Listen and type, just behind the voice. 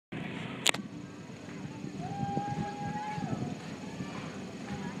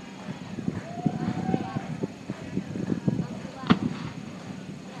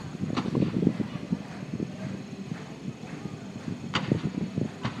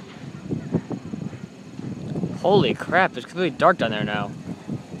Holy crap, it's completely dark down there now.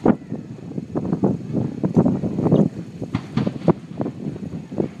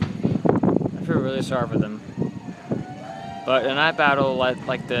 I feel really sorry for them. But in a night battle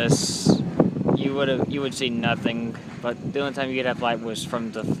like this, you would see nothing. But the only time you could have light was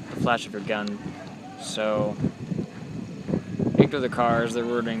from the flash of your gun. So ignore the cars, they're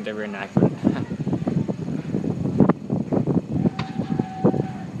ruining the reenactment.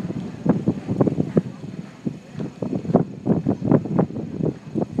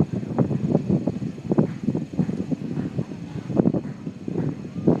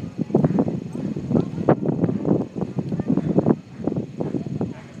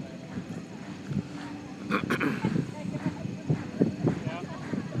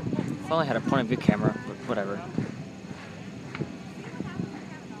 If I only had a point of view camera, but whatever.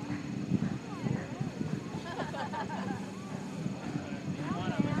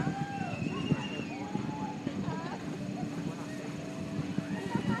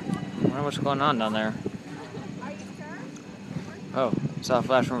 I wonder what's going on down there. Oh, saw a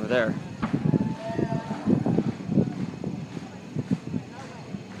flash from over there.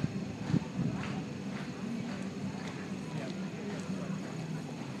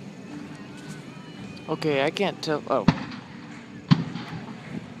 Okay, I can't tell. Oh. I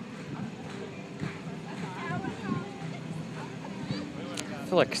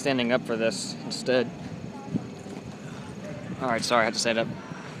feel like standing up for this instead. Alright, sorry, I had to stand up.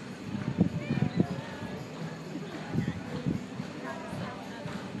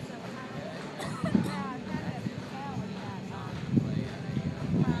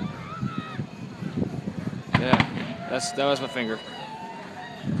 Yeah, that was my finger.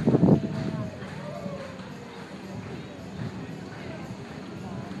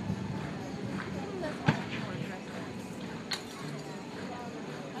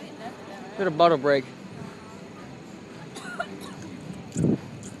 Get a bottle break.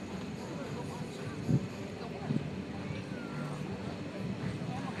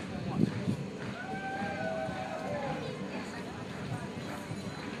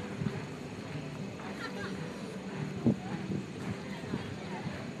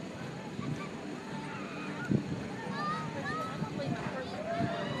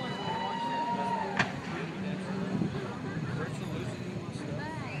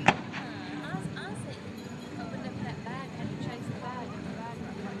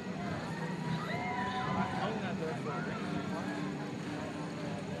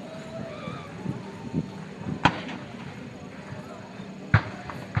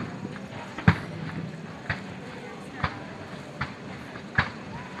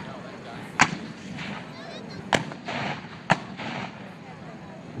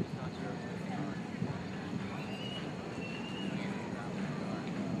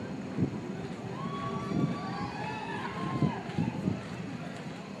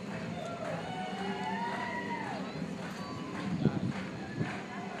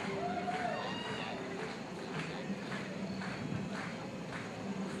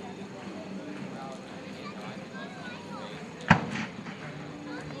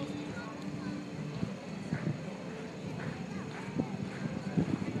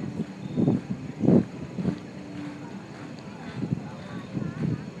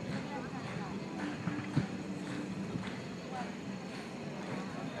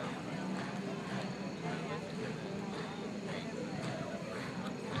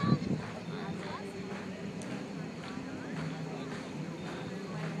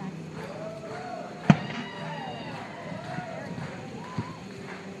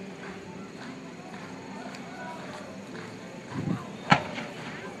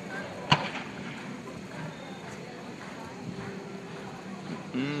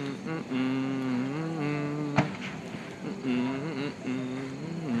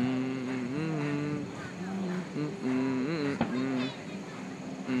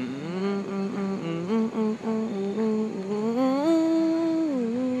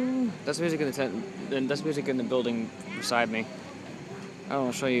 That's music in the tent, and that's music in the building beside me. I don't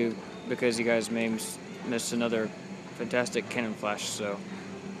want to show you because you guys may miss another fantastic cannon flash, so.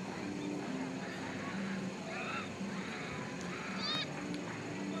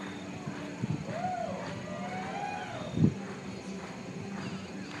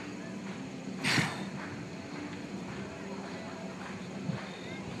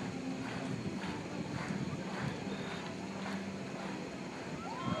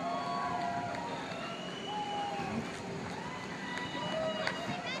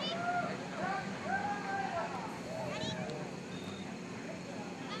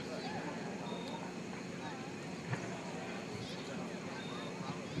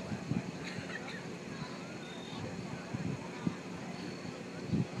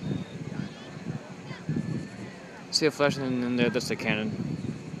 see a flash, and then that's the cannon.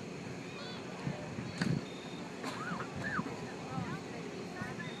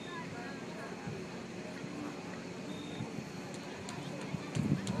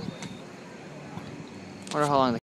 I wonder how long